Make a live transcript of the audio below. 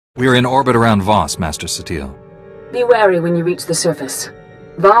We are in orbit around Voss, Master SWTOR. Be wary when you reach the surface.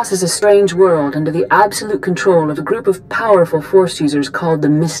 Voss is a strange world under the absolute control of a group of powerful Force users called the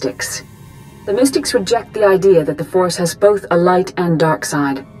Mystics. The Mystics reject the idea that the Force has both a light and dark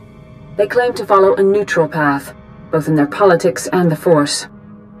side. They claim to follow a neutral path, both in their politics and the Force.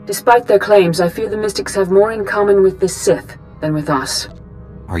 Despite their claims, I fear the Mystics have more in common with the Sith than with us.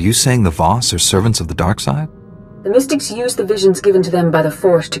 Are you saying the Voss are servants of the dark side? The Mystics use the visions given to them by the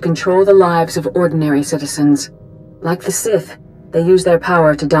Force to control the lives of ordinary citizens. Like the Sith, they use their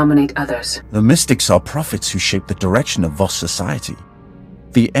power to dominate others. The Mystics are prophets who shape the direction of Voss society.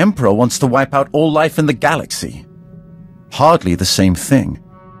 The Emperor wants to wipe out all life in the galaxy. Hardly the same thing.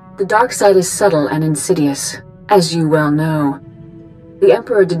 The dark side is subtle and insidious, as you well know. The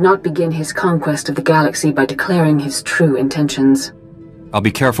Emperor did not begin his conquest of the galaxy by declaring his true intentions. I'll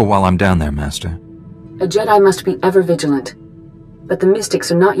be careful while I'm down there, Master. A Jedi must be ever vigilant, but the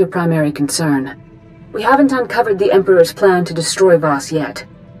Mystics are not your primary concern. We haven't uncovered the Emperor's plan to destroy Voss yet,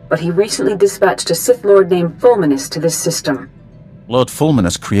 but he recently dispatched a Sith Lord named Fulminus to this system. Lord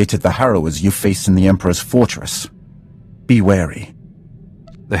Fulminus created the Harrowers you faced in the Emperor's fortress. Be wary.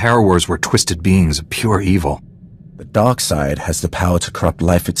 The Harrowers were twisted beings of pure evil. The dark side has the power to corrupt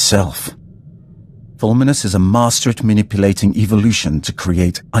life itself. Fulminus is a master at manipulating evolution to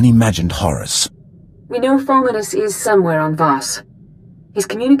create unimagined horrors. We know Fulminus is somewhere on Voss. He's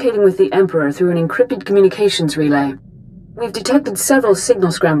communicating with the Emperor through an encrypted communications relay. We've detected several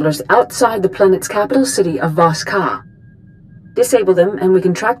signal scramblers outside the planet's capital city of Voss Ka. Disable them, and we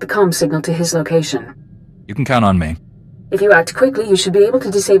can track the comm signal to his location. You can count on me. If you act quickly, you should be able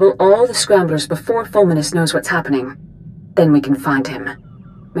to disable all the scramblers before Fulminus knows what's happening. Then we can find him.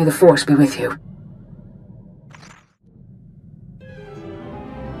 May the Force be with you.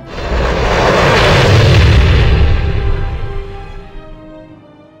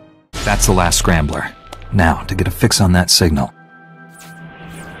 That's the last scrambler. Now, to get a fix on that signal.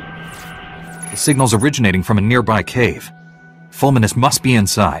 The signal's originating from a nearby cave. Fulminus must be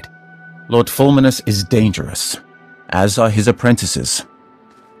inside. Lord Fulminus is dangerous, as are his apprentices.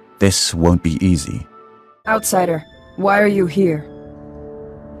 This won't be easy. Outsider, why are you here?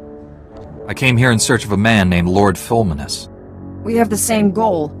 I came here in search of a man named Lord Fulminus. We have the same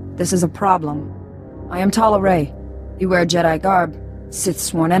goal. This is a problem. I am Tala Ray. You wear Jedi garb. Sith's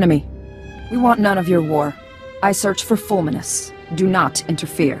sworn enemy. We want none of your war. I search for Fulminus. Do not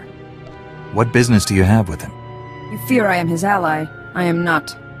interfere. What business do you have with him? You fear I am his ally. I am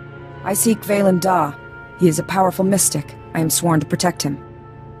not. I seek Valen Da. He is a powerful mystic. I am sworn to protect him.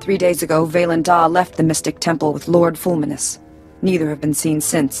 3 days ago, Valen Da left the Mystic Temple with Lord Fulminus. Neither have been seen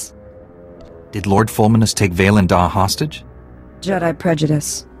since. Did Lord Fulminus take Valen Da hostage? Jedi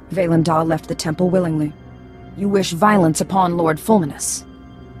prejudice. Valen Da left the temple willingly. You wish violence upon Lord Fulminus.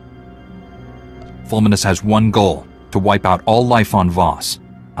 Fulminus has one goal, to wipe out all life on Voss.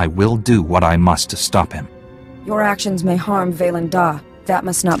 I will do what I must to stop him. Your actions may harm Valen Da. That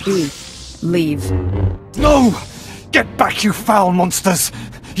must not be. Leave. No! Get back, you foul monsters!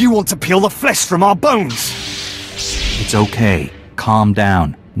 You want to peel the flesh from our bones! It's okay. Calm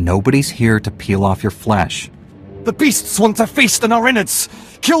down. Nobody's here to peel off your flesh. The beasts want to feast on our innards!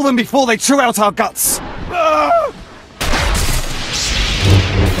 Kill them before they chew out our guts! Ah!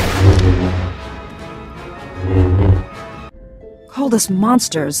 Called us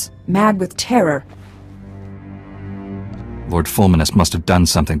monsters, mad with terror. Lord Fulminus must have done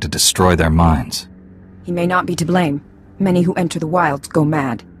something to destroy their minds. He may not be to blame. Many who enter the wilds go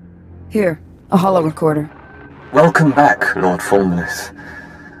mad. Here, a holo recorder. Welcome back, Lord Fulminus.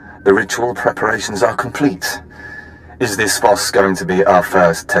 The ritual preparations are complete. Is this Voss going to be our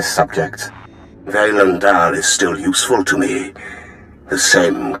first test subject? Valen Da is still useful to me. The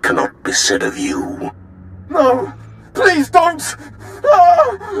same cannot be said of you. No! Please don't!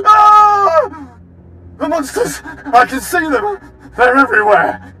 Ah! Ah! The monsters! I can see them! They're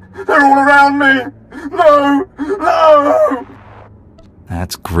everywhere! They're all around me! No! No!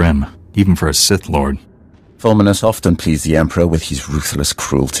 That's grim, even for a Sith Lord. Fulminus often pleased the Emperor with his ruthless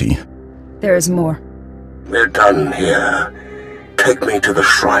cruelty. There is more. We're done here. Take me to the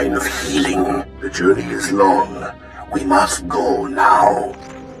Shrine of Healing. The journey is long. We must go now.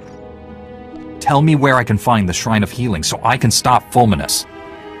 Tell me where I can find the Shrine of Healing so I can stop Fulminus.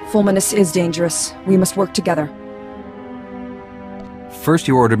 Fulminus is dangerous. We must work together. First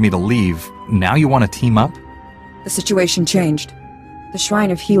you ordered me to leave, now you want to team up? The situation changed. The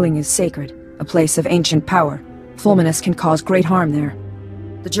Shrine of Healing is sacred, a place of ancient power. Fulminus can cause great harm there.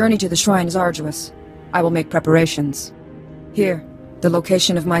 The journey to the shrine is arduous. I will make preparations. Here, the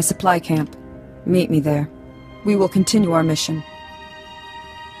location of my supply camp. Meet me there. We will continue our mission.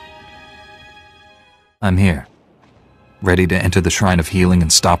 I'm here. Ready to enter the Shrine of Healing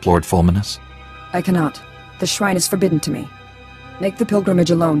and stop Lord Fulminus? I cannot. The shrine is forbidden to me. Make the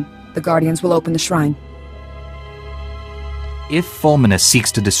pilgrimage alone. The Guardians will open the shrine. If Fulminus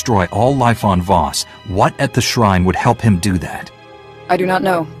seeks to destroy all life on Voss, what at the shrine would help him do that? I do not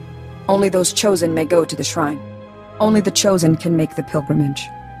know. Only those chosen may go to the shrine. Only the chosen can make the pilgrimage.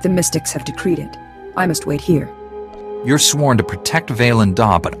 The mystics have decreed it. I must wait here. You're sworn to protect Valen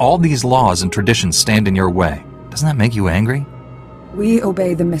Da, but all these laws and traditions stand in your way. Doesn't that make you angry? We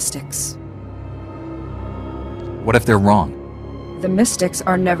obey the mystics. What if they're wrong? The mystics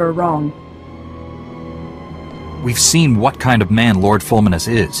are never wrong. We've seen what kind of man Lord Fulminus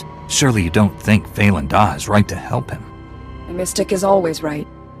is. Surely you don't think Valen Da is right to help him. A mystic is always right.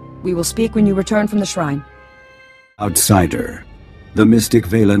 We will speak when you return from the shrine. Outsider, the mystic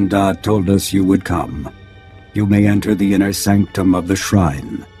Valen Da told us you would come. You may enter the inner sanctum of the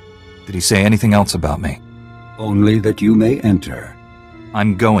shrine. Did he say anything else about me? Only that you may enter.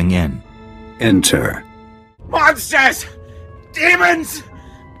 I'm going in. Enter. Monsters! Demons!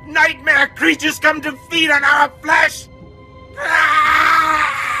 Nightmare creatures come to feed on our flesh! Ah!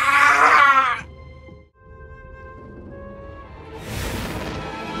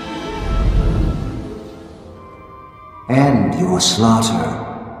 End your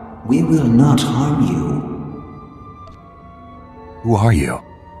slaughter. We will not harm you. Who are you?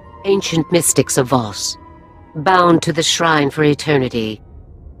 Ancient mystics of Voss, bound to the shrine for eternity.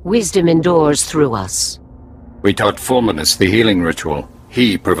 Wisdom endures through us. We taught Fulminus the healing ritual.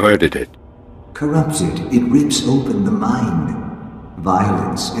 He perverted it. Corrupted, it rips open the mind.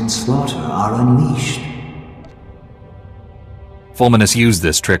 Violence and slaughter are unleashed. Fulminus used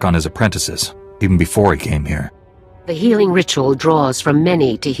this trick on his apprentices, even before he came here. The healing ritual draws from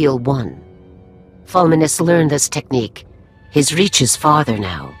many to heal one. Fulminus learned this technique. His reach is farther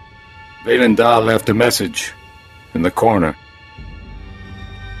now. Valen Da left a message in the corner.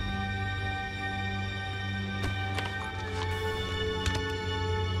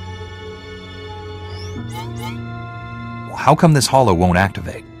 How come this hollow won't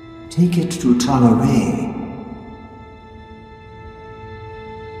activate? Take it to Talaray.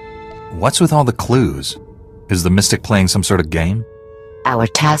 What's with all the clues? Is the mystic playing some sort of game? Our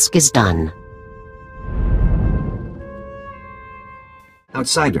task is done.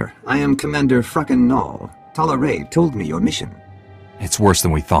 Outsider, I am Commander Frakken Null. Talaray told me your mission. It's worse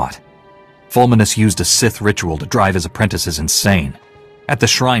than we thought. Fulminus used a Sith ritual to drive his apprentices insane. At the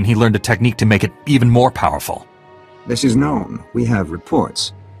shrine, he learned a technique to make it even more powerful. This is known. We have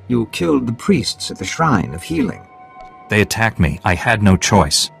reports. You killed the priests at the Shrine of Healing. They attacked me. I had no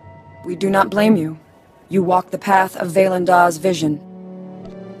choice. We do not blame you. You walk the path of Valen Da's vision.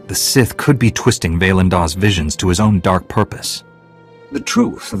 The Sith could be twisting Valen Da's visions to his own dark purpose. The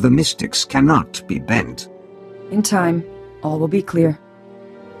truth of the mystics cannot be bent. In time, all will be clear.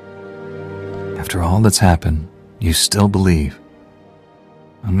 After all that's happened, you still believe.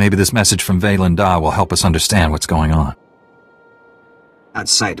 And maybe this message from Valen Da will help us understand what's going on.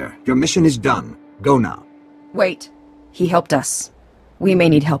 Outsider, your mission is done. Go now. Wait. He helped us. We may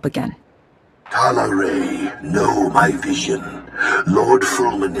need help again. Talaray, know my vision. Lord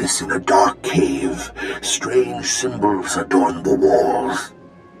Fulminus in a dark cave. Strange symbols adorn the walls.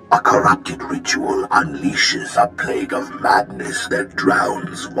 A corrupted ritual unleashes a plague of madness that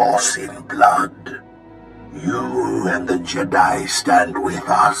drowns Voss in blood. You and the Jedi stand with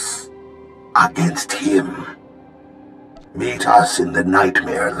us. Against him. Meet us in the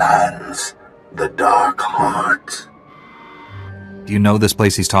Nightmare Lands. The Dark Heart. Do you know this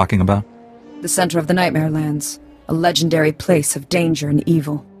place he's talking about? The center of the Nightmare Lands. A legendary place of danger and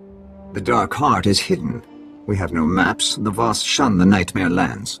evil. The Dark Heart is hidden. We have no maps. The Voss shun the Nightmare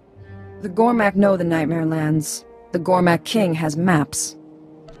Lands. The Gormak know the Nightmare Lands. The Gormak King has maps.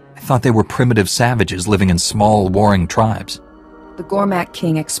 I thought they were primitive savages living in small, warring tribes. The Gormak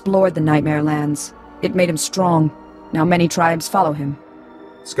King explored the Nightmare Lands. It made him strong. Now many tribes follow him.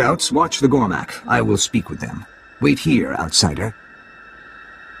 Scouts, watch the Gormak. I will speak with them. Wait here, outsider.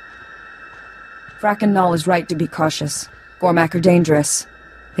 Frakken Null is right to be cautious. Gormak are dangerous.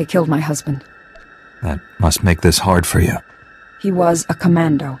 They killed my husband. That must make this hard for you. He was a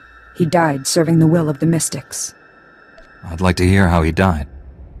commando. He died serving the will of the mystics. I'd like to hear how he died.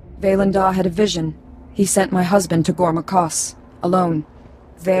 Valen Da had a vision. He sent my husband to Gormakos, alone.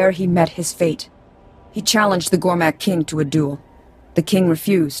 There he met his fate. He challenged the Gormak King to a duel. The king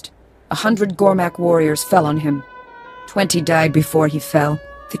refused. 100 Gormak warriors fell on him. 20 died before he fell.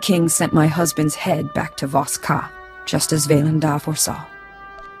 The king sent my husband's head back to Voss Ka, just as Valen Da foresaw.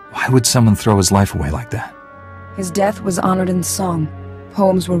 Why would someone throw his life away like that? His death was honored in song.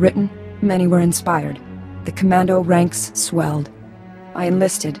 Poems were written, many were inspired. The commando ranks swelled. I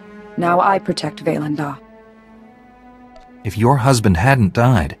enlisted. Now I protect Vaylanda. If your husband hadn't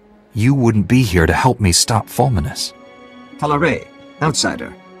died, you wouldn't be here to help me stop Fulminus. Talaray,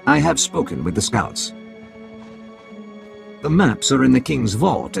 outsider, I have spoken with the scouts. The maps are in the King's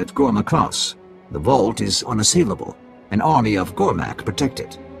Vault at Gorma Cross. The vault is unassailable. An army of Gormak protect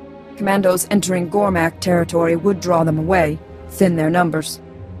it. Commandos entering Gormak territory would draw them away, thin their numbers.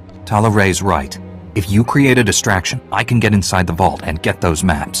 Talaray's right. If you create a distraction, I can get inside the vault and get those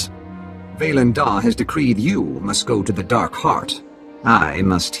maps. Vaylanda has decreed you must go to the Dark Heart. I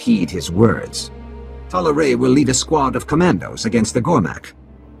must heed his words. Talaray will lead a squad of commandos against the Gormak.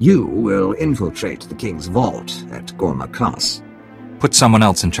 You will infiltrate the King's Vault at Gorma Cross. Put someone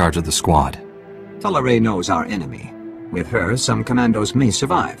else in charge of the squad. Talaray knows our enemy. With her, some commandos may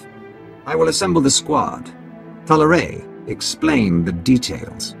survive. I will assemble the squad. Talaray, explain the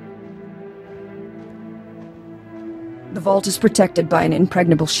details. The vault is protected by an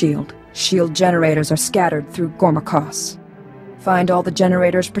impregnable shield. Shield generators are scattered through Gorma Cross. Find all the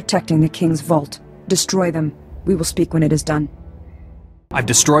generators protecting the King's Vault. Destroy them. We will speak when it is done. I've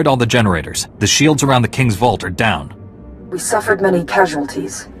destroyed all the generators. The shields around the King's Vault are down. We suffered many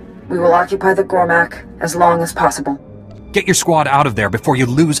casualties. We will occupy the Gormak as long as possible. Get your squad out of there before you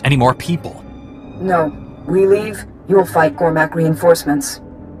lose any more people. No. We leave, you'll fight Gormak reinforcements.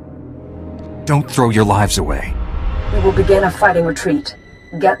 Don't throw your lives away. We will begin a fighting retreat.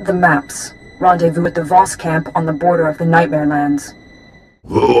 Get the maps. Rendezvous at the Voss camp on the border of the Nightmare Lands.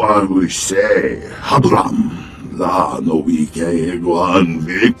 Who I will say, Habram, la no wike guan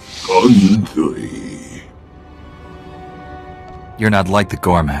vik country. You're not like the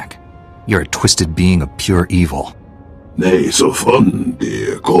Gormak. You're a twisted being of pure evil. Ne so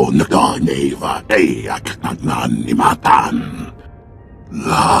fundi ko naganeva te aknagnan ni matan.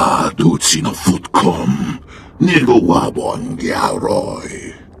 La dutsi no futkom, nigo wabon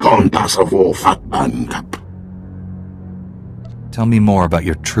giaroy, kontasavo fatban kap. Tell me more about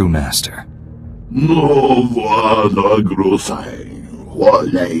your true master. No vana grosay,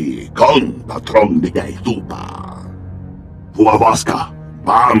 wale kong patrong digay tupa. Huavaska,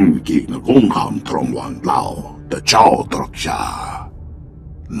 pamki na kungham trongwan lao, the chow troksha.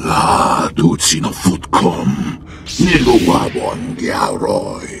 La dutsi no futkom, nigo wabon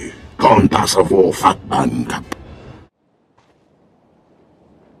giaroy, kontasavo fatban kap.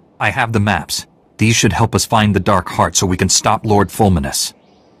 I have the maps. These should help us find the Dark Heart so we can stop Lord Fulminus.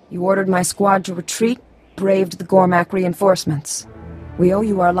 You ordered my squad to retreat, braved the Gormak reinforcements. We owe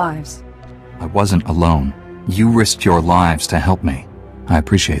you our lives. I wasn't alone. You risked your lives to help me. I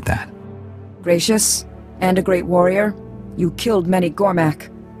appreciate that. Gracious, and a great warrior, you killed many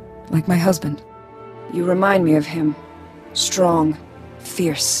Gormak, like my husband. You remind me of him. Strong,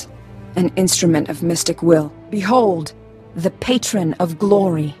 fierce, an instrument of mystic will. Behold, the patron of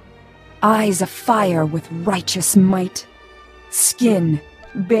glory. Eyes afire with righteous might. Skin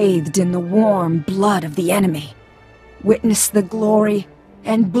bathed in the warm blood of the enemy. Witness the glory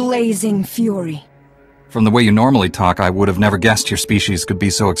and blazing fury. From the way you normally talk, I would have never guessed your species could be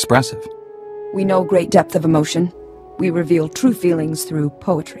so expressive. We know great depth of emotion. We reveal true feelings through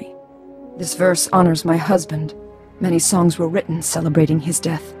poetry. This verse honors my husband. Many songs were written celebrating his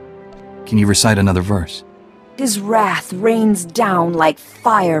death. Can you recite another verse? His wrath rains down like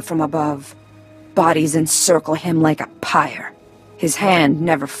fire from above. Bodies encircle him like a pyre. His hand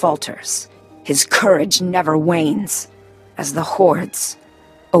never falters. His courage never wanes. As the hordes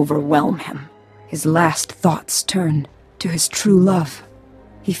overwhelm him, his last thoughts turn to his true love.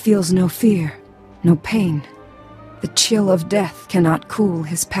 He feels no fear, no pain. The chill of death cannot cool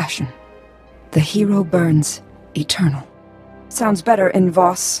his passion. The hero burns eternal. Sounds better in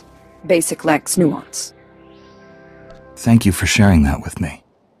Voss. Basic lacks nuance. Thank you for sharing that with me.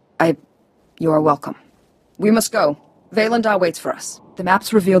 You are welcome. We must go. Vaylanda waits for us. The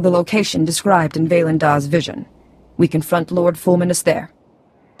maps reveal the location described in Vaylanda's vision. We confront Lord Fulminus there.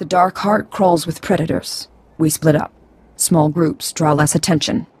 The Dark Heart crawls with predators. We split up. Small groups draw less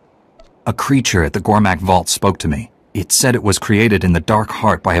attention. A creature at the Gormak Vault spoke to me. It said it was created in the Dark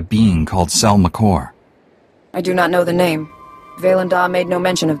Heart by a being called SWTOR. I do not know the name. Vaylanda made no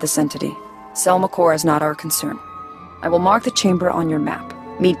mention of this entity. SWTOR is not our concern. I will mark the chamber on your map.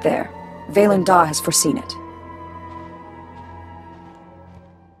 Meet there. Vaylanda has foreseen it.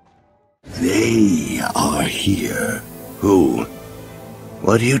 They are here. Who?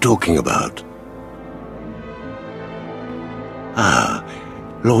 What are you talking about? Ah,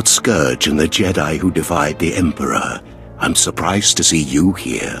 Lord Scourge and the Jedi who defied the Emperor. I'm surprised to see you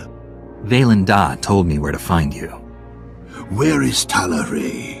here. Vaylanda told me where to find you. Where is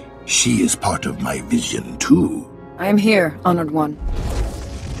Talaray? She is part of my vision, too. I am here, Honored One.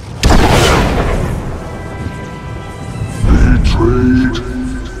 Betrayed.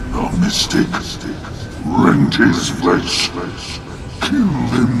 The mystic. Rend his flesh. Kill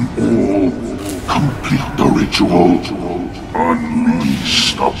them all. Complete the ritual.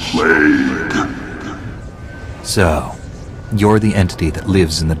 Unleash the plague. So, you're the entity that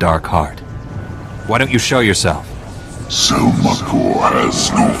lives in the Dark Heart. Why don't you show yourself? SWTOR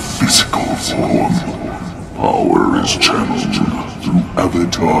has no physical form. Power is channeled through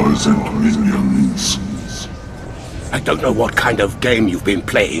avatars and minions. I don't know what kind of game you've been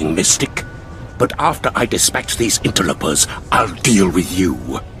playing, Mystic. But after I dispatch these interlopers, I'll deal with you.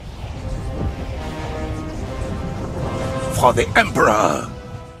 For the Emperor!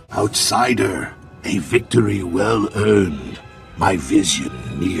 Outsider, a victory well earned. My vision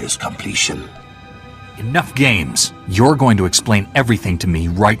nears completion. Enough games. You're going to explain everything to me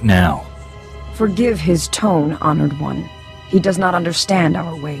right now. Forgive his tone, Honored One. He does not understand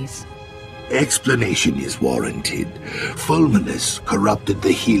our ways. Explanation is warranted. Fulminus corrupted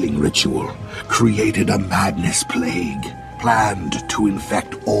the healing ritual, created a madness plague, planned to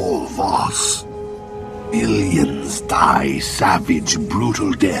infect all Voss. Billions die savage,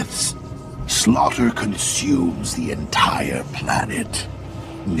 brutal deaths. Slaughter consumes the entire planet.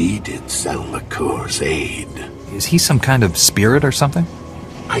 Needed SWTOR's aid. Is he some kind of spirit or something?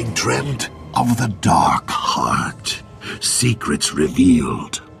 I dreamt of the Dark Heart. Secrets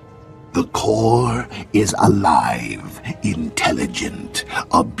revealed. The core is alive, intelligent,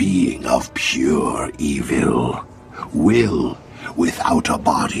 a being of pure evil. Will without a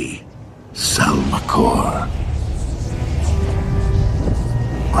body. SWTOR.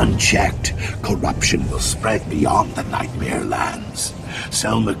 Unchecked, corruption will spread beyond the Nightmare Lands.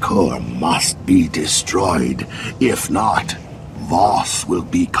 SWTOR must be destroyed. If not, Voss will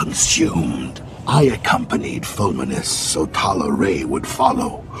be consumed. I accompanied Fulminus so Tal'Rei would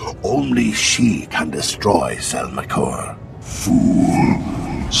follow. Only she can destroy SWTOR. Fool,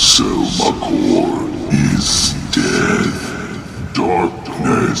 SWTOR is dead.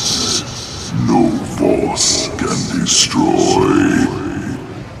 Darkness, no Voss can destroy.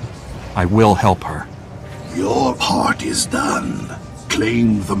 I will help her. Your part is done.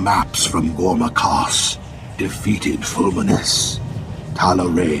 Claimed the maps from Gormakos. Defeated Fulminus.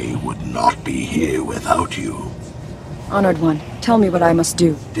 Tal'Rei would not be here without you. Honored One, tell me what I must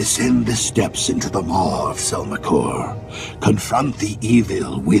do. Descend the steps into the maw of SWTOR. Confront the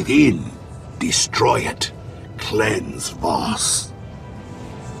evil within. Destroy it. Cleanse Voss.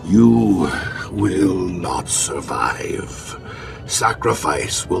 You will not survive.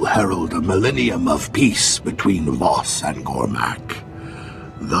 Sacrifice will herald a millennium of peace between Voss and Gormak.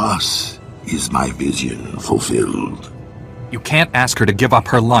 Thus is my vision fulfilled. You can't ask her to give up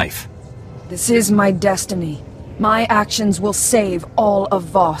her life. This is my destiny. My actions will save all of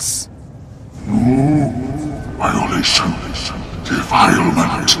Voss. No. Violation.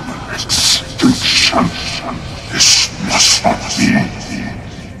 Defilement. Extinction. This must not be.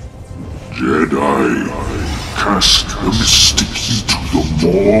 Jedi, cast the mystic into the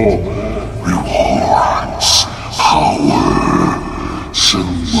maw. Rewards. Power.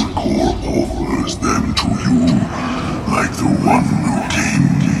 SWTOR offers them to you, like the one who came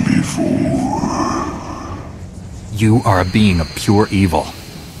before. You are a being of pure evil.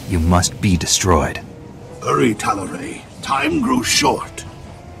 You must be destroyed. Hurry, Tal'Rei. Time grows short.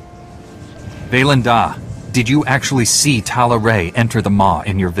 Vaylin Da, did you actually see Tal'Rei enter the maw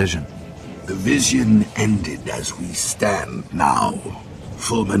in your vision? The vision ended as we stand now.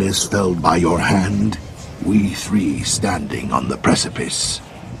 Fulminus fell by your hand, we three standing on the precipice.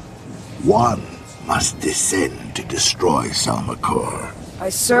 One must descend to destroy SWTOR. I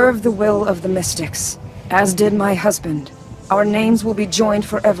serve the will of the Mystics, as did my husband. Our names will be joined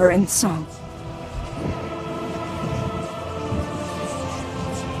forever in song.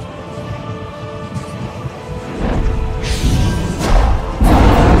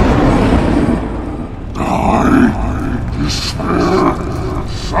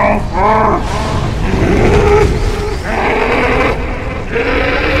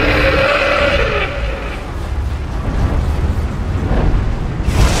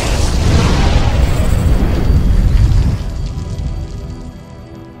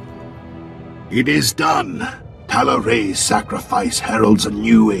 It is done. Tal'Rei's sacrifice heralds a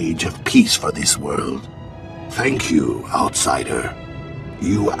new age of peace for this world. Thank you, Outsider.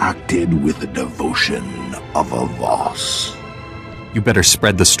 You acted with the devotion of a Voss. You better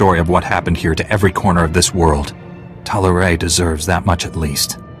spread the story of what happened here to every corner of this world. Tal'Rei deserves that much at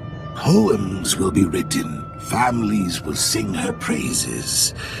least. Poems will be written, Families will sing her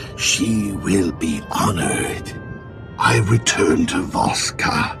praises. She will be honored. I return to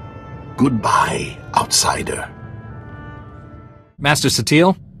Voska. Goodbye, outsider. Master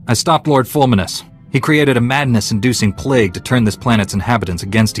Satil, I stopped Lord Fulminus. He created a madness-inducing plague to turn this planet's inhabitants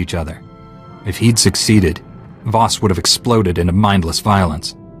against each other. If he'd succeeded, Voss would have exploded into mindless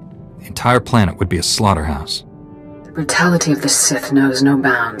violence. The entire planet would be a slaughterhouse. The brutality of the Sith knows no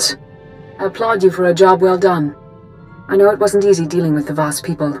bounds. I applaud you for a job well done. I know it wasn't easy dealing with the Voss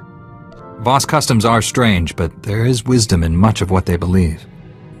people. Voss customs are strange, but there is wisdom in much of what they believe.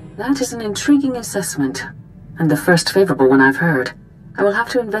 That is an intriguing assessment, and the first favorable one I've heard. I will have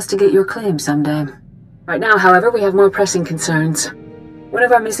to investigate your claim someday. Right now, however, we have more pressing concerns. One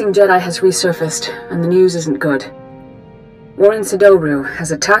of our missing Jedi has resurfaced, and the news isn't good. Warren Sidoru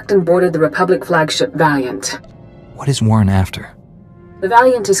has attacked and boarded the Republic flagship Valiant. What is Warren after? The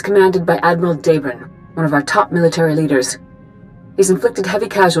Valiant is commanded by Admiral Dabrin, one of our top military leaders. He's inflicted heavy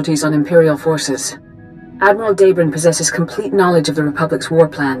casualties on Imperial forces. Admiral Dabrin possesses complete knowledge of the Republic's war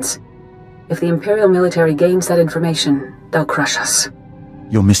plans. If the Imperial military gains that information, they'll crush us.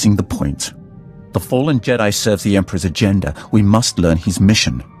 You're missing the point. The fallen Jedi serves the Emperor's agenda. We must learn his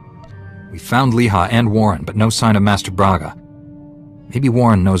mission. We found Liha and Warren, but no sign of Master Braga. Maybe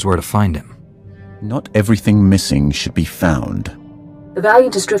Warren knows where to find him. Not everything missing should be found. The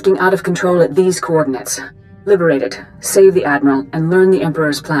Valiant is drifting out of control at these coordinates. Liberate it, save the Admiral, and learn the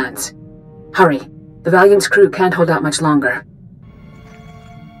Emperor's plans. Hurry. The Valiant's crew can't hold out much longer.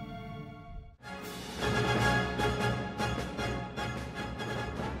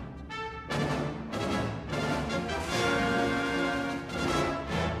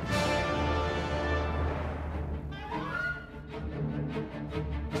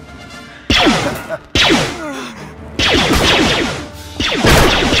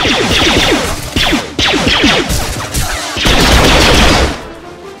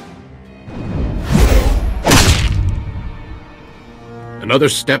 Another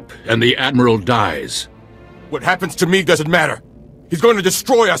step, and the Admiral dies. What happens to me doesn't matter. He's going to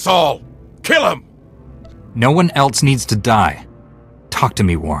destroy us all. Kill him! No one else needs to die. Talk to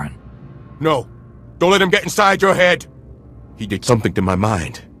me, Warren. No. Don't let him get inside your head. He did something to my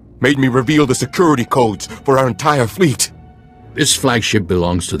mind. Made me reveal the security codes for our entire fleet. This flagship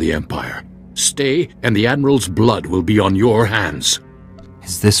belongs to the Empire. Stay, and the Admiral's blood will be on your hands.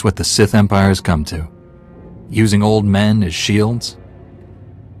 Is this what the Sith Empire has come to? Using old men as shields?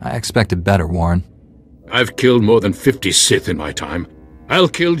 I expected better, Warren. I've killed more than 50 Sith in my time. I'll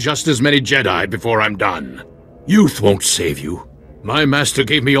kill just as many Jedi before I'm done. Youth won't save you. My master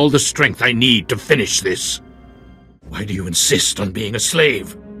gave me all the strength I need to finish this. Why do you insist on being a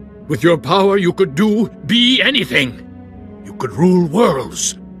slave? With your power, you could be anything. You could rule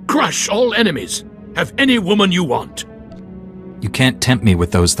worlds, crush all enemies, have any woman you want. You can't tempt me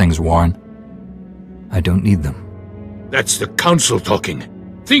with those things, Warren. I don't need them. That's the Council talking.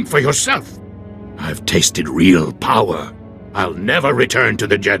 Think for yourself. I've tasted real power. I'll never return to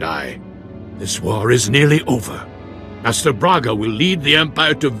the Jedi. This war is nearly over. Master Braga will lead the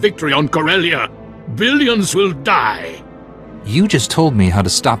Empire to victory on Corellia. Billions will die. You just told me how to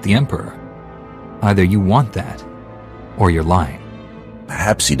stop the Emperor. Either you want that, or you're lying.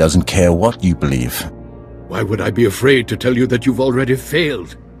 Perhaps he doesn't care what you believe. Why would I be afraid to tell you that you've already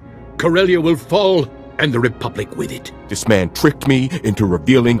failed? Corellia will fall, and the Republic with it. This man tricked me into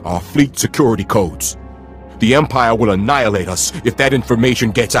revealing our fleet security codes. The Empire will annihilate us if that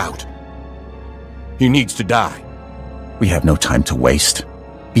information gets out. He needs to die. We have no time to waste.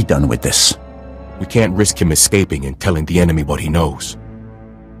 Be done with this. We can't risk him escaping and telling the enemy what he knows.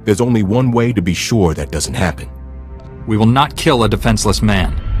 There's only one way to be sure that doesn't happen. We will not kill a defenseless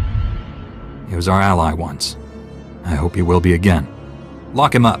man. He was our ally once. I hope he will be again.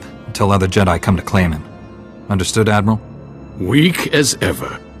 Lock him up until other Jedi come to claim him. Understood, Admiral? Weak as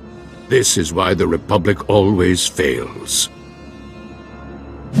ever. This is why the Republic always fails.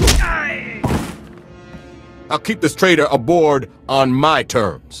 I'll keep this traitor aboard on my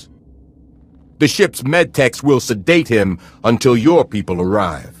terms. The ship's medtechs will sedate him until your people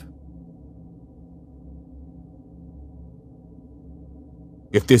arrive.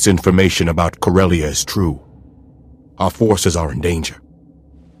 If this information about Corellia is true, our forces are in danger.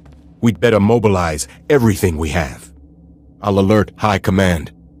 We'd better mobilize everything we have. I'll alert High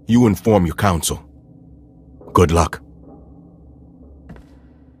Command. You inform your council. Good luck.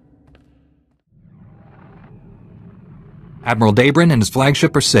 Admiral Dabrin and his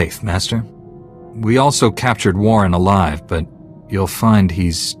flagship are safe, Master. We also captured Warren alive, but you'll find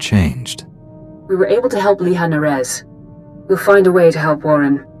he's changed. We were able to help Liha Nerez. We'll find a way to help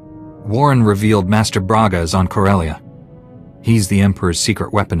Warren. Warren revealed Master Braga is on Corellia. He's the Emperor's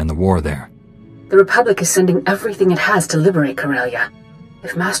secret weapon in the war there. The Republic is sending everything it has to liberate Corellia.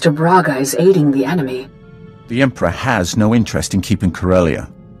 If Master Braga is aiding the enemy... The Emperor has no interest in keeping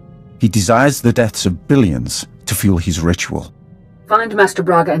Corellia. He desires the deaths of billions to fuel his ritual. Find Master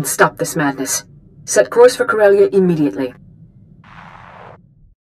Braga and stop this madness. Set course for Corellia immediately.